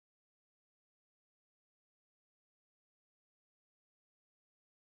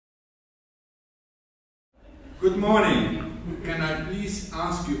Good morning. Can I please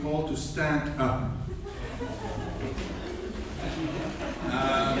ask you all to stand up?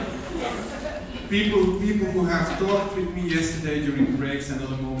 People who have talked with me yesterday during breaks and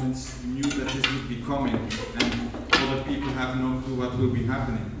other moments knew that this would be coming, and other people have no clue what will be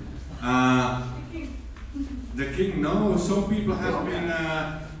happening. The king, no. Some people have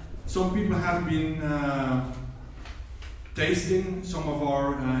been tasting some of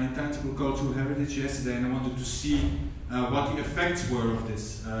our intangible cultural heritage yesterday, and I wanted to see what the effects were of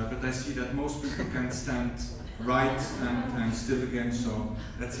this. But I see that most people can stand right and still again, so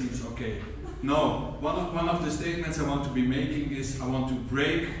that seems okay. No, one of the statements I want to be making is I want to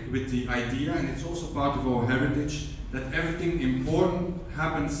break with the idea, and it's also part of our heritage, that everything important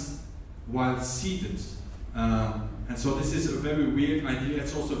happens while seated. And so this is a very weird idea.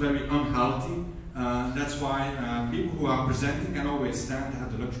 It's also very unhealthy. That's why people who are presenting can always stand, they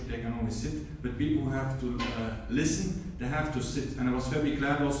have the luxury, they can always sit, but people who have to listen, they have to sit. And I was very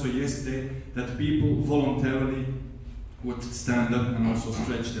glad also yesterday that people voluntarily would stand up and also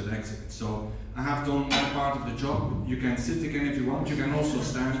stretch their legs a bit. So I have done my part of the job. You can sit again if you want, you can also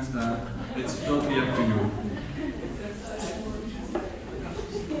stand. It's totally up to you.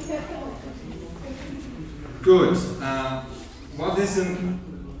 Good. What is an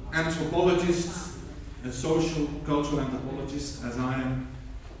anthropologist, a social cultural anthropologist, as I am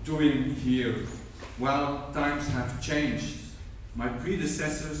doing here? Well, times have changed. My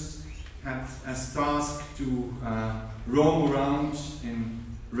predecessors had as task to roam around in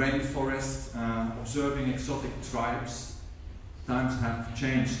rainforest, observing exotic tribes. Times have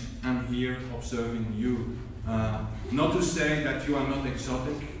changed. I'm here observing you. Not to say that you are not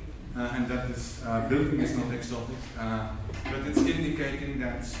exotic, and that this building is not exotic, but it's indicating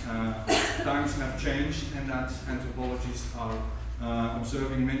that times have changed and that anthropologists are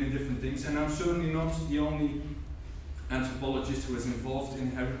observing many different things. And I'm certainly not the only anthropologist who is involved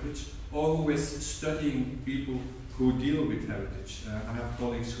in heritage or who is studying people who deal with heritage. I have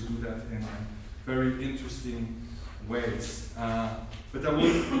colleagues who do that in very interesting ways. But I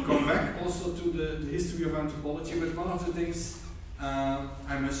will come back also to the history of anthropology. But one of the things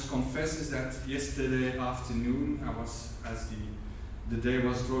I must confess is that yesterday afternoon, I was, as the day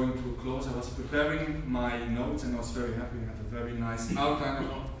was drawing to a close, I was preparing my notes, and I was very happy. I had a very nice outline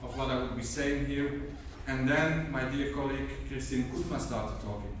of what I would be saying here. And then my dear colleague Christine Kutma started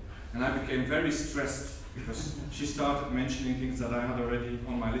talking, and I became very stressed because she started mentioning things that I had already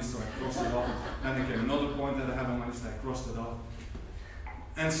on my list, so I crossed it off. Then there came another point that I had on my list, I crossed it off.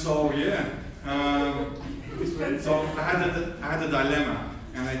 And so, yeah, so I had a dilemma,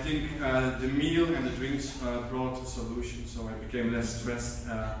 and I think the meal and the drinks brought a solution, so I became less stressed.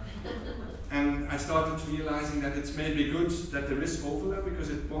 And I started realizing that it's maybe good that there is overlap, because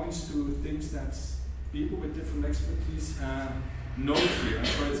it points to things that people with different expertise know here. And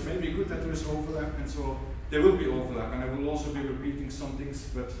so it's maybe good that there is overlap, and so there will be overlap, and I will also be repeating some things,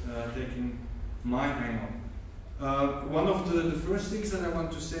 but taking my angle. One of the first things that I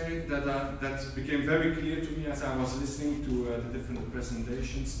want to say that became very clear to me as I was listening to the different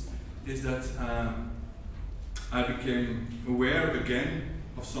presentations is that I became aware again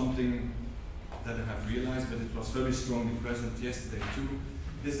of something that I have realized, but it was very strongly present yesterday too,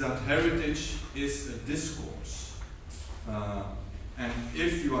 is that heritage is a discourse. And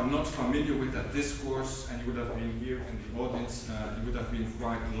if you are not familiar with that discourse, and you would have been here in the audience, you would have been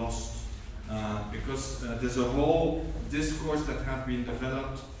quite lost. Because there's a whole discourse that has been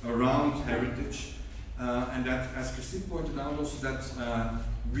developed around heritage, and that, as Christine pointed out also, that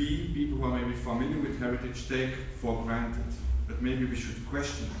we, people who are maybe familiar with heritage, take for granted. But maybe we should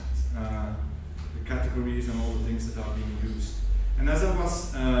question that, the categories and all the things that are being used. And as I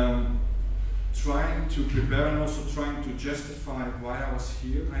was trying to prepare and also trying to justify why I was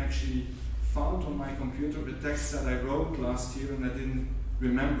here, I actually found on my computer the text that I wrote last year, and I didn't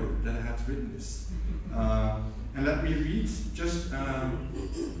remember that I had written this. And let me read just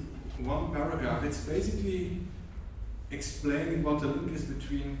one paragraph. It's basically explaining what the link is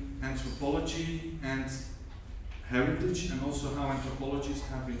between anthropology and heritage, and also how anthropologists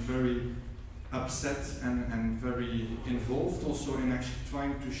have been very upset and very involved also in actually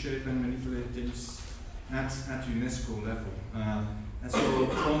trying to shape and manipulate things at UNESCO level. And so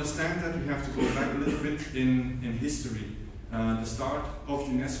to understand that, we have to go back a little bit in history. The start of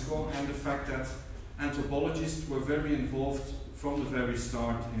UNESCO and the fact that anthropologists were very involved from the very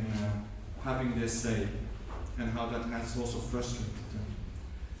start in having their say, and how that has also frustrated them.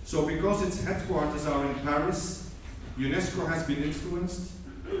 So because its headquarters are in Paris, UNESCO has been influenced,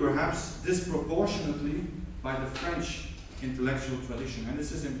 perhaps disproportionately, by the French intellectual tradition. And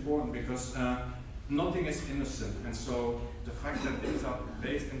this is important because nothing is innocent, and so the fact that things are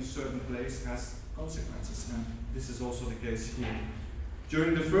based in a certain place has consequences, and this is also the case here.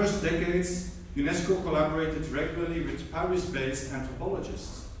 During the first decades, UNESCO collaborated regularly with Paris-based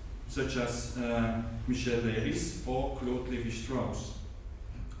anthropologists, such as Michel Leiris or Claude Lévi-Strauss.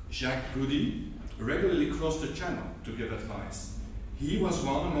 Jacques Goudy regularly crossed the channel to give advice. He was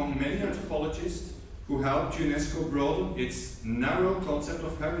one among many anthropologists who helped UNESCO broaden its narrow concept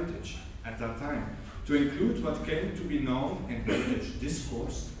of heritage at that time, to include what came to be known in heritage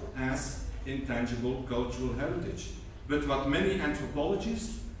discourse as intangible cultural heritage, but what many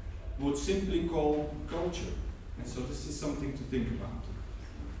anthropologists would simply call culture. And so this is something to think about.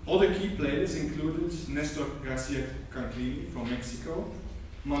 Other key players included Nestor Garcia Canclini from Mexico,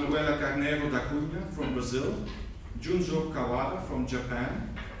 Manuela Carneiro da Cunha from Brazil, Junzo Kawada from Japan,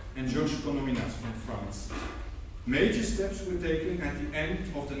 and Georges Konominas from France. Major steps were taken at the end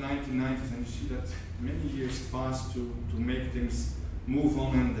of the 1990s, and you see that many years passed to make things move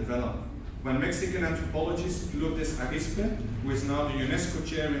on and develop. When Mexican anthropologist Lourdes Arispe, who is now the UNESCO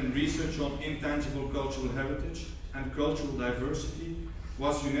chair in research on intangible cultural heritage and cultural diversity,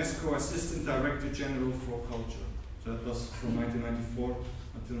 was UNESCO Assistant Director General for Culture. So that was from 1994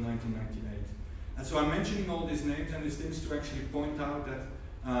 until 1998. And so I'm mentioning all these names and these things to actually point out that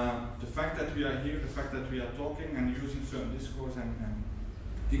the fact that we are here, the fact that we are talking and using certain discourse and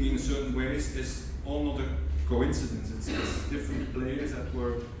thinking in certain ways is all not a coincidence. It's different players that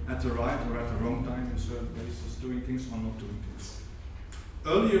were at the right or at the wrong time in certain places, doing things or not doing things.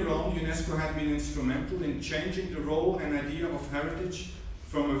 Earlier on, UNESCO had been instrumental in changing the role and idea of heritage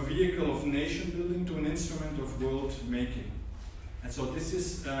from a vehicle of nation building to an instrument of world making. And so this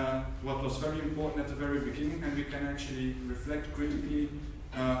is what was very important at the very beginning, and we can actually reflect critically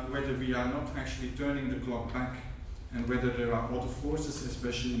whether we are not actually turning the clock back, and whether there are other forces,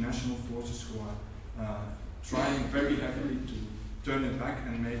 especially national forces, who are trying very heavily to turn it back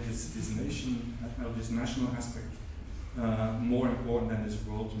and make this nation, this national aspect more important than this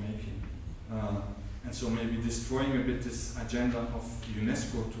world making. And so maybe destroying a bit this agenda of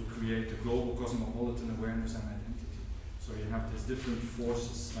UNESCO to create a global cosmopolitan awareness and identity. So you have these different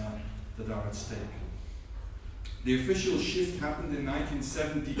forces that are at stake. The official shift happened in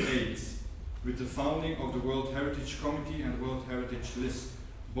 1978 with the founding of the World Heritage Committee and World Heritage List,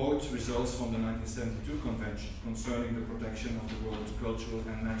 both results from the 1972 Convention concerning the protection of the world's cultural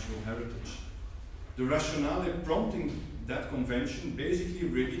and natural heritage. The rationale prompting that convention basically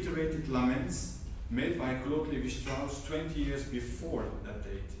reiterated laments made by Claude Lévi-Strauss 20 years before that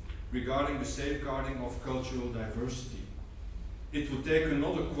date regarding the safeguarding of cultural diversity. It would take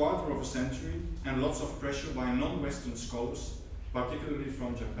another quarter of a century and lots of pressure by non-Western scholars, particularly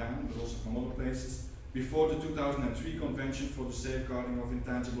from Japan, but also from other places, before the 2003 Convention for the Safeguarding of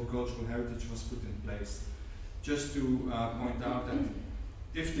Intangible Cultural Heritage was put in place. Just to point out that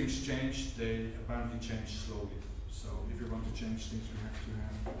if things change, they apparently change slowly. So if we want to change things, we have to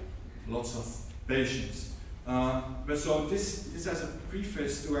have lots of patience. But so this as a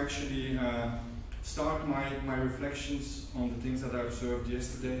preface to actually start my reflections on the things that I observed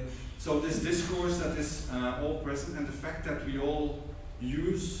yesterday. So this discourse that is all present, and the fact that we all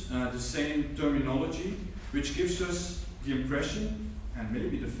use the same terminology, which gives us the impression, and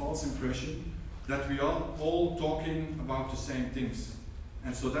maybe the false impression, that we are all talking about the same things.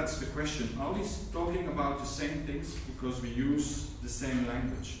 And so that's the question. Are we talking about the same things because we use the same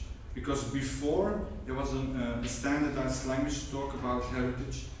language? Because before there was a standardized language to talk about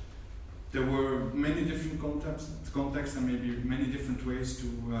heritage, there were many different contexts and maybe many different ways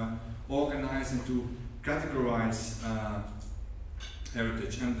to organize and to categorize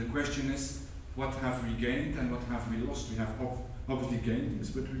heritage. And the question is, what have we gained and what have we lost? We have obviously gained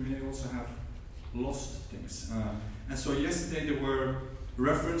things, but we may also have lost things. And so yesterday there were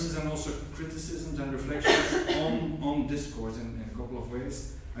references and also criticisms and reflections on discourse in a couple of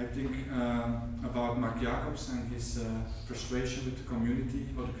ways. I think about Mark Jacobs and his frustration with the community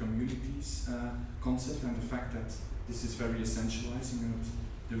or the communities concept, and the fact that this is very essentializing and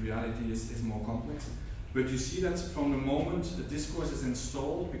the reality is more complex. But you see that from the moment the discourse is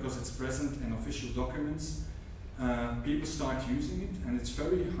installed, because it's present in official documents, people start using it, and it's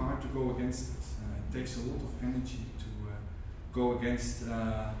very hard to go against it. It takes a lot of energy to go against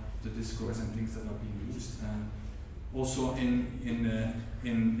the discourse and things that are being used. Also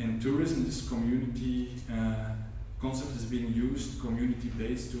in tourism, this community concept is being used,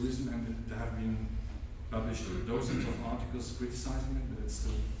 community-based tourism, and there have been published dozens of articles criticizing it, but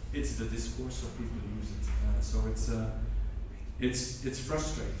it's the discourse, so people use it. So it's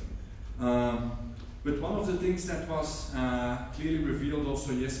frustrating. But one of the things that was clearly revealed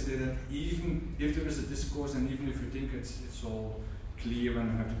also yesterday, that even if there is a discourse and even if you think it's all clear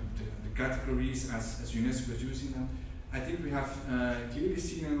and you have the categories as UNESCO is using them, I think we have clearly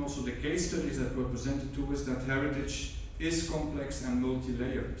seen, and also the case studies that were presented to us, that heritage is complex and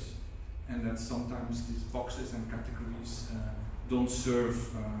multi-layered, and that sometimes these boxes and categories don't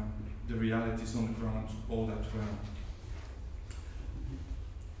serve the realities on the ground all that well.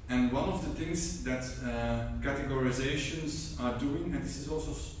 And one of the things that categorizations are doing, and this is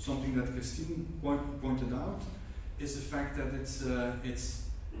also something that Christine pointed out, is the fact that it's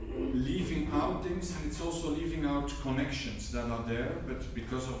leaving out things, and it's also leaving out connections that are there, but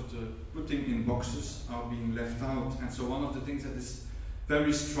because of the putting in boxes are being left out. And so one of the things that is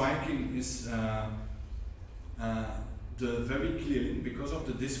very striking is the very clear link, because of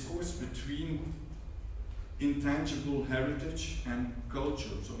the discourse between intangible heritage and culture,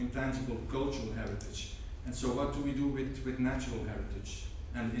 so intangible cultural heritage. And so what do we do with natural heritage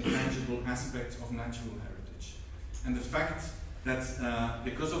and intangible aspects of natural heritage? And the fact that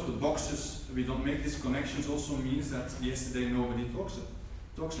because of the boxes we don't make these connections also means that yesterday nobody talks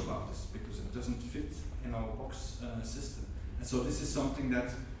about this, because it doesn't fit in our box system. And so this is something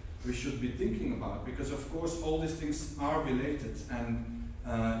that we should be thinking about, because of course all these things are related, and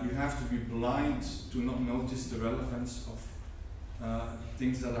you have to be blind to not notice the relevance of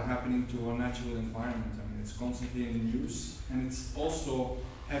things that are happening to our natural environment. I mean, it's constantly in the news, and it's also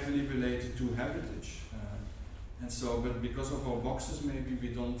heavily related to heritage. And so, but because of our boxes, maybe we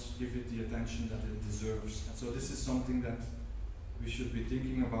don't give it the attention that it deserves. And so this is something that we should be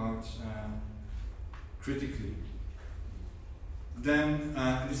thinking about critically. Then,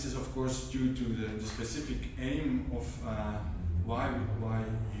 this is of course due to the specific aim of why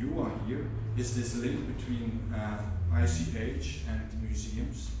you are here, is this link between ICH and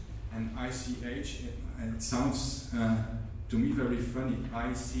museums. And ICH, it sounds to me very funny,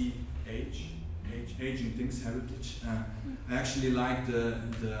 ICH, Aging Things Heritage. I actually like the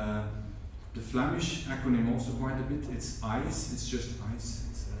Flemish acronym also quite a bit. It's ICE, it's just ICE.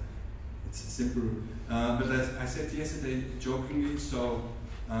 It's simple. But as I said yesterday jokingly, so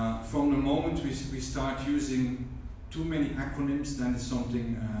from the moment we start using too many acronyms, then it's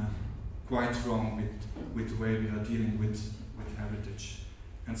something quite wrong with the way we are dealing with heritage.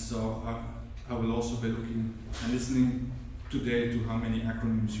 And so I will also be looking and listening today to how many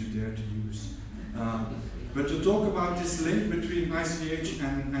acronyms you dare to use. But to talk about this link between ICH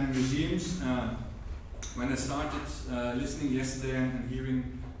and museums, when I started listening yesterday and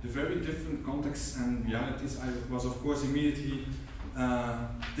hearing the very different contexts and realities, I was of course immediately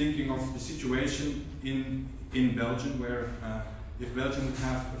thinking of the situation in Belgium, where if Belgium would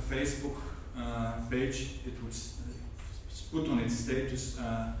have a Facebook page, it would put on its status,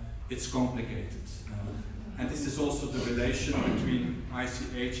 it's complicated. And this is also the relation between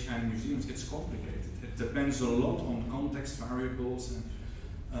ICH and museums. It's complicated. It depends a lot on context variables and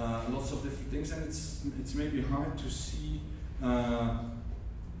lots of different things, and it's maybe hard to see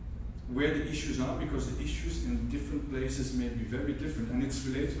where the issues are, because the issues in different places may be very different, and it's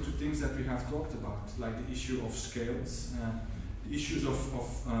related to things that we have talked about, like the issue of scales, the issues of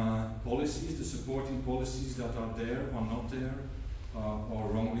policies, the supporting policies that are there or not there, or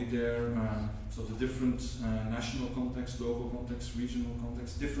wrongly there. So the different national context, local context, regional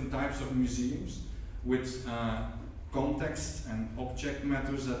context, different types of museums with context and object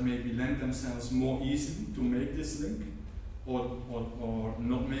matters that maybe lend themselves more easily to make this link or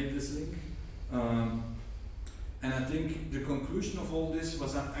not make this link. And I think the conclusion of all this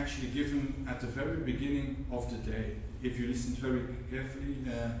was actually given at the very beginning of the day. If you listened very carefully,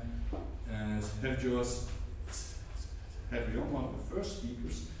 Sergio Herrion, one of the first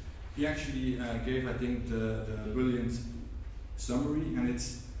speakers, he actually gave, I think, the brilliant summary, and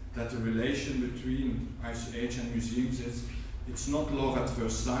it's that the relation between ICH and museums is, it's not love at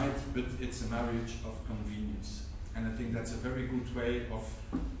first sight, but it's a marriage of convenience. And I think that's a very good way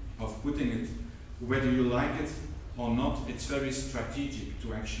of putting it. Whether you like it or not, it's very strategic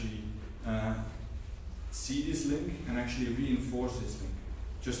to actually see this link and actually reinforce this link,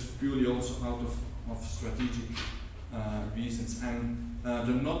 just purely also out of strategic reasons. And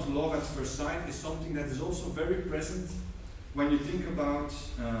the not love at first sight is something that is also very present when you think about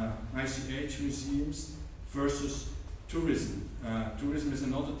ICH museums versus tourism. Tourism is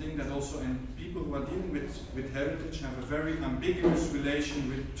another thing that also, and people who are dealing with heritage have a very ambiguous relation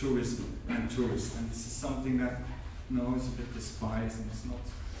with tourism and tourists, and this is something that is a bit despised, and it's not.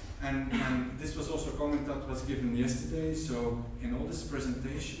 And this was also a comment that was given yesterday. So in all these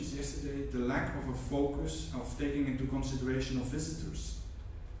presentations yesterday, the lack of a focus of taking into consideration of visitors.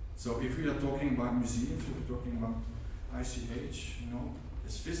 So if we are talking about museums, if we're talking about ICH, you know,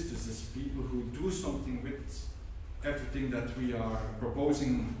 as visitors, as people who do something with everything that we are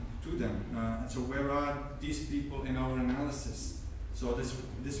proposing to them. And so where are these people in our analysis? So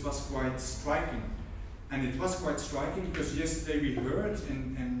this was quite striking. And it was quite striking because yesterday we heard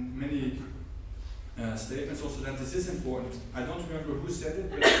in many statements also that this is important. I don't remember who said it,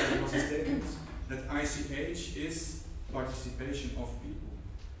 but there was a statement that ICH is participation of people.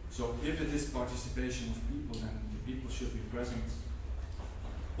 So if it is participation of people, then the people should be present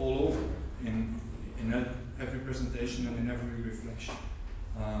all over in every presentation and in every reflection.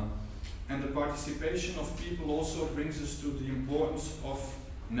 And the participation of people also brings us to the importance of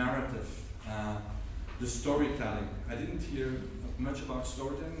narrative, the storytelling. I didn't hear much about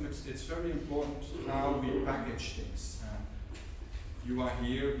storytelling, but it's very important how we package things. You are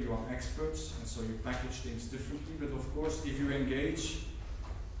here, you are experts, and so you package things differently, but of course if you engage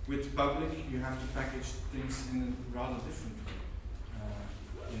with public, you have to package things in a rather different way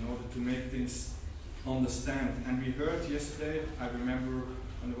in order to make things understand. And we heard yesterday, I remember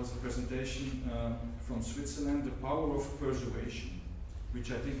when there was a presentation from Switzerland, the power of persuasion,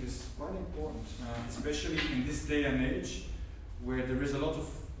 which I think is quite important, especially in this day and age where there is a lot of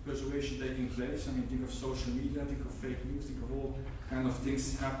persuasion taking place. I mean, think of social media, think of fake news, think of all kind of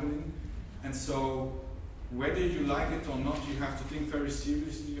things happening. And so whether you like it or not, you have to think very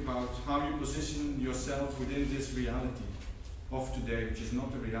seriously about how you position yourself within this reality of today, which is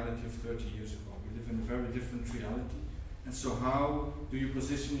not the reality of 30 years ago. We live in a very different reality. And so how do you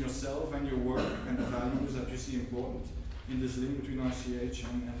position yourself and your work and the values that you see important in this link between ICH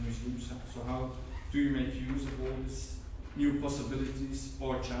and museums? So how do you make use of all these new possibilities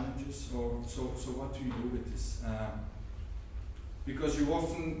or challenges? Or so what do you do with this? Because you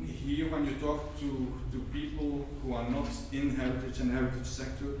often hear when you talk to people who are not in heritage and heritage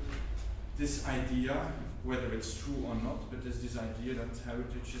sector, this idea, whether it's true or not, but there's this idea that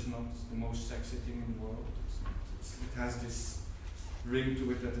heritage is not the most sexy thing in the world. It has this ring to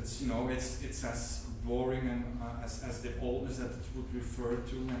it that it's, you know, it's as boring and as the oldness that it would refer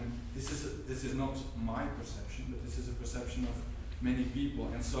to. And this is not my perception, but this is a perception of many people.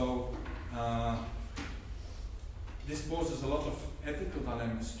 And so this poses a lot of ethical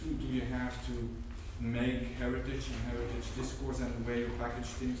dilemmas too. Do you have to make heritage and heritage discourse and the way you package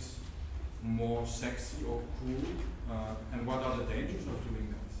things more sexy or cool? And what are the dangers of doing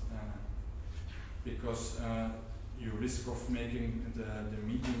that? Because you risk of making the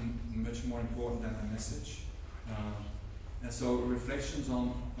medium much more important than the message. And so reflections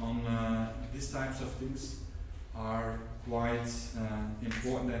on these types of things are quite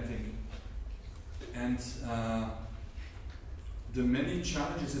important, I think. And the many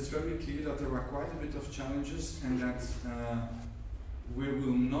challenges, it's very clear that there are quite a bit of challenges, and that we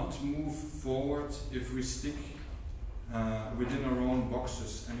will not move forward if we stick within our own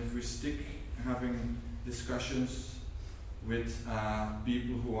boxes, and if we stick having discussions with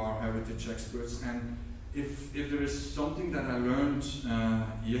people who are heritage experts. And if there is something that I learned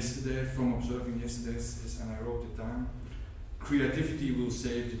yesterday from observing yesterday, and I wrote it down, creativity will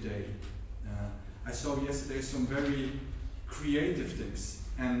save the day. I saw yesterday some very creative things,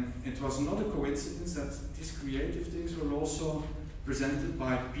 and it was not a coincidence that these creative things were also presented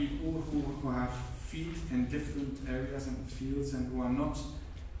by people who have feet in different areas and fields, and who are not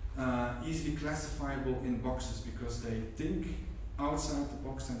easily classifiable in boxes, because they think outside the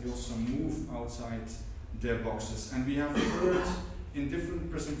box and they also move outside their boxes. And we have heard in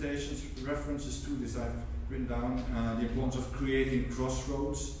different presentations references to this. I've written down the importance of creating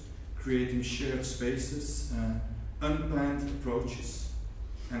crossroads, creating shared spaces, unplanned approaches,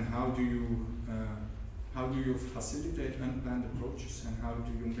 and how do you facilitate unplanned approaches, and how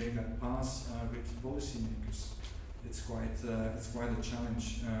do you make that pass with policymakers? It's quite a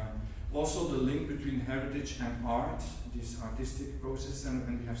challenge. Also the link between heritage and art, this artistic process,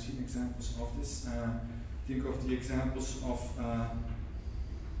 and we have seen examples of this. Think of the examples of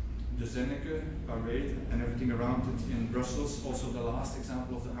the Zenneke parade and everything around it in Brussels, also the last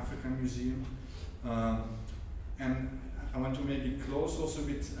example of the African Museum. And I want to maybe close also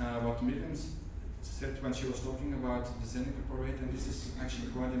with what Miriam said when she was talking about the Zenneke parade, and this is actually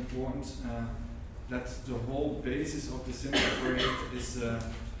quite important, that the whole basis of the Zenneke parade is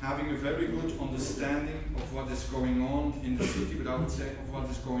having a very good understanding of what is going on in the city, but I would say of what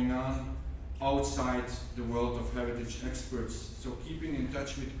is going on outside the world of heritage experts. So keeping in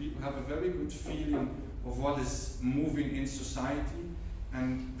touch with people, have a very good feeling of what is moving in society,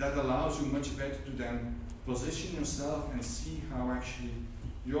 and that allows you much better to then position yourself and see how actually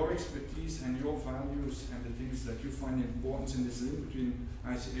your expertise and your values and the things that you find important in this link between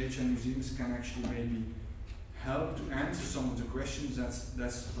ICH and museums can actually maybe help to answer some of the questions that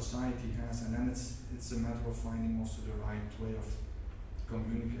society has, and then it's a matter of finding also the right way of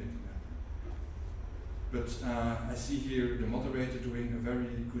communicating that. But I see here the moderator doing a very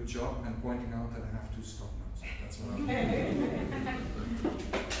good job and pointing out that I have to stop now. So that's what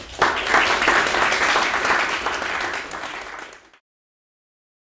I'm